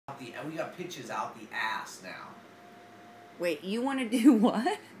and we got pitches out the ass now. Wait, you want to do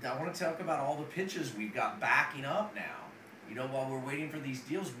what? I want to talk about all the pitches we've got backing up now. You know, while we're waiting for these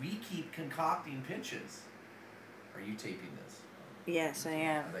deals, we keep concocting pitches. Are you taping this? Yes, I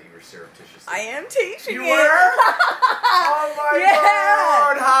am. I thought you were surreptitiously. I am teaching You it. were? Oh my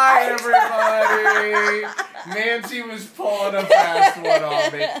God! Hi everybody! Nancy was pulling a fast one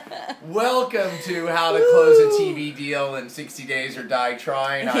on me. Welcome to How to Close a TV Deal in 60 Days or Die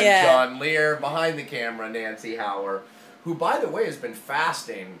Trying. I'm John Lehr. Behind the camera, Nancy Hauer, who, by the way, has been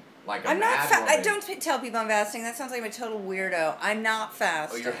fasting like a mad woman. I don't tell people I'm fasting. That sounds like I'm a total weirdo. I'm not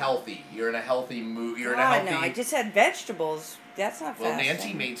fasting. Oh, you're healthy. You're in a healthy mood. You're in a healthy... no, I just had vegetables. That's not fasting. Well,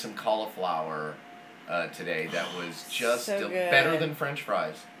 Nancy made some cauliflower today that was just so better than French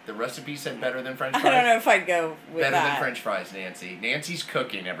fries. The recipe said better than French fries. I don't know if I'd go with that. Better than French fries, Nancy. Nancy's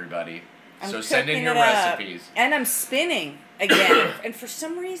cooking, everybody. So send in cooking your it up. recipes. And I'm spinning again. And for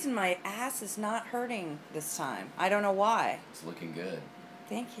some reason, my ass is not hurting this time. I don't know why. It's looking good.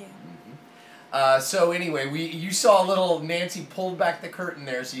 Thank you. So anyway, you saw a little Nancy pulled back the curtain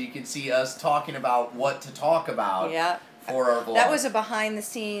there so you could see us talking about what to talk about for our vlog. That was a behind the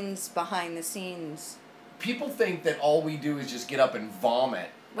scenes. People think that all we do is just get up and vomit.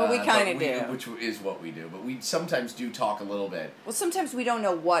 Well, we kind of do. Which is what we do. But we sometimes do talk a little bit. Well, sometimes we don't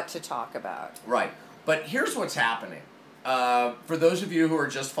know what to talk about. Right. But here's what's happening. For those of you who are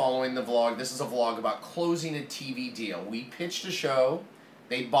just following the vlog, this is a vlog about closing a TV deal. We pitched a show.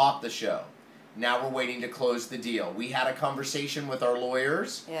 They bought the show. Now we're waiting to close the deal. We had a conversation with our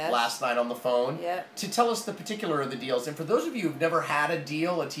lawyers last night on the phone to tell us the particular of the deals. And for those of you who've never had a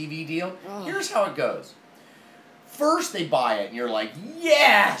deal, a TV deal, here's how it goes. First they buy it and you're like,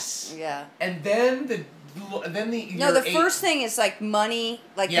 yes! Yeah. And then the first thing is like money,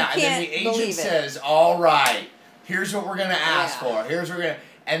 like you can't believe it. And then the agent says, all right, here's what we're going to ask for. Here's what we're going to...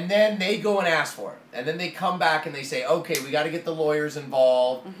 And then they go and ask for it. And then they come back and they say, okay, we got to get the lawyers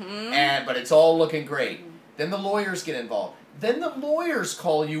involved, but it's all looking great. Then the lawyers get involved. Then the lawyers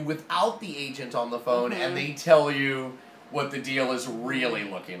call you without the agent on the phone and they tell you what the deal is really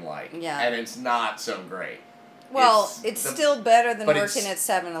looking like. Yeah. And it's not so great. Well, it's still better than working at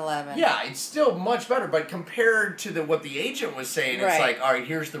 7-Eleven. Yeah, it's still much better. But compared to what the agent was saying, it's like, all right,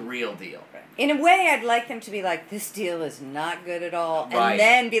 here's the real deal. In a way, I'd like them to be like, this deal is not good at all. And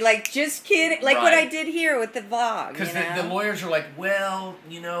then be like, just kidding. Like what I did here with the vlog. Because the lawyers are like, well,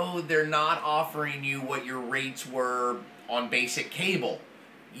 you know, they're not offering you what your rates were on basic cable.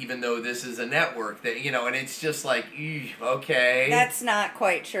 Even though this is a network that, you know, and it's just like, okay. That's not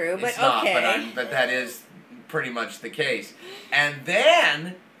quite true, but it's not, but that is pretty much the case. And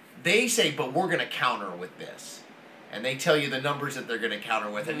then they say, but we're going to counter with this. And they tell you the numbers that they're going to counter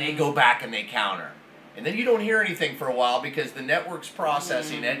with, and they go back and they counter. And then you don't hear anything for a while because the network's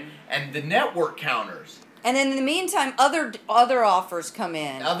processing it, and the network counters. And then in the meantime, other offers come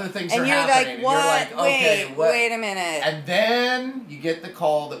in. Other things are happening. And you're like, what? You're like, okay, wait a minute. And then you get the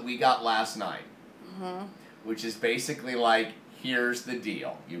call that we got last night, which is basically like, here's the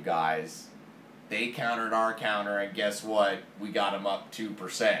deal, you guys. They countered our counter, and guess what? We got them up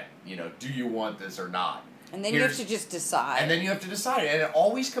 2%. You know, do you want this or not? And then you have to just decide. And then you have to decide. And it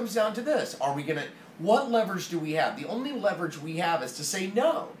always comes down to this. Are we going to... What leverage do we have? The only leverage we have is to say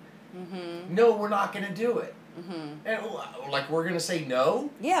no. No, we're not going to do it. And, like, we're going to say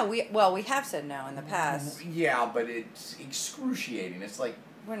no? Yeah, we have said no in the past. Yeah, but it's excruciating. It's like...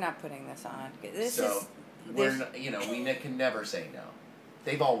 We're not putting this on. You know, we can never say no.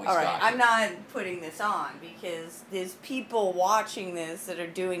 They've always got it. I'm not putting this on because there's people watching this that are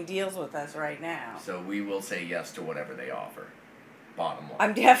doing deals with us right now. So we will say yes to whatever they offer. Bottom line.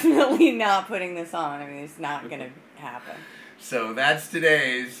 I'm definitely not putting this on. I mean, it's not going to happen. So that's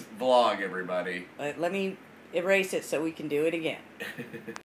today's vlog, everybody. Let me erase it so we can do it again.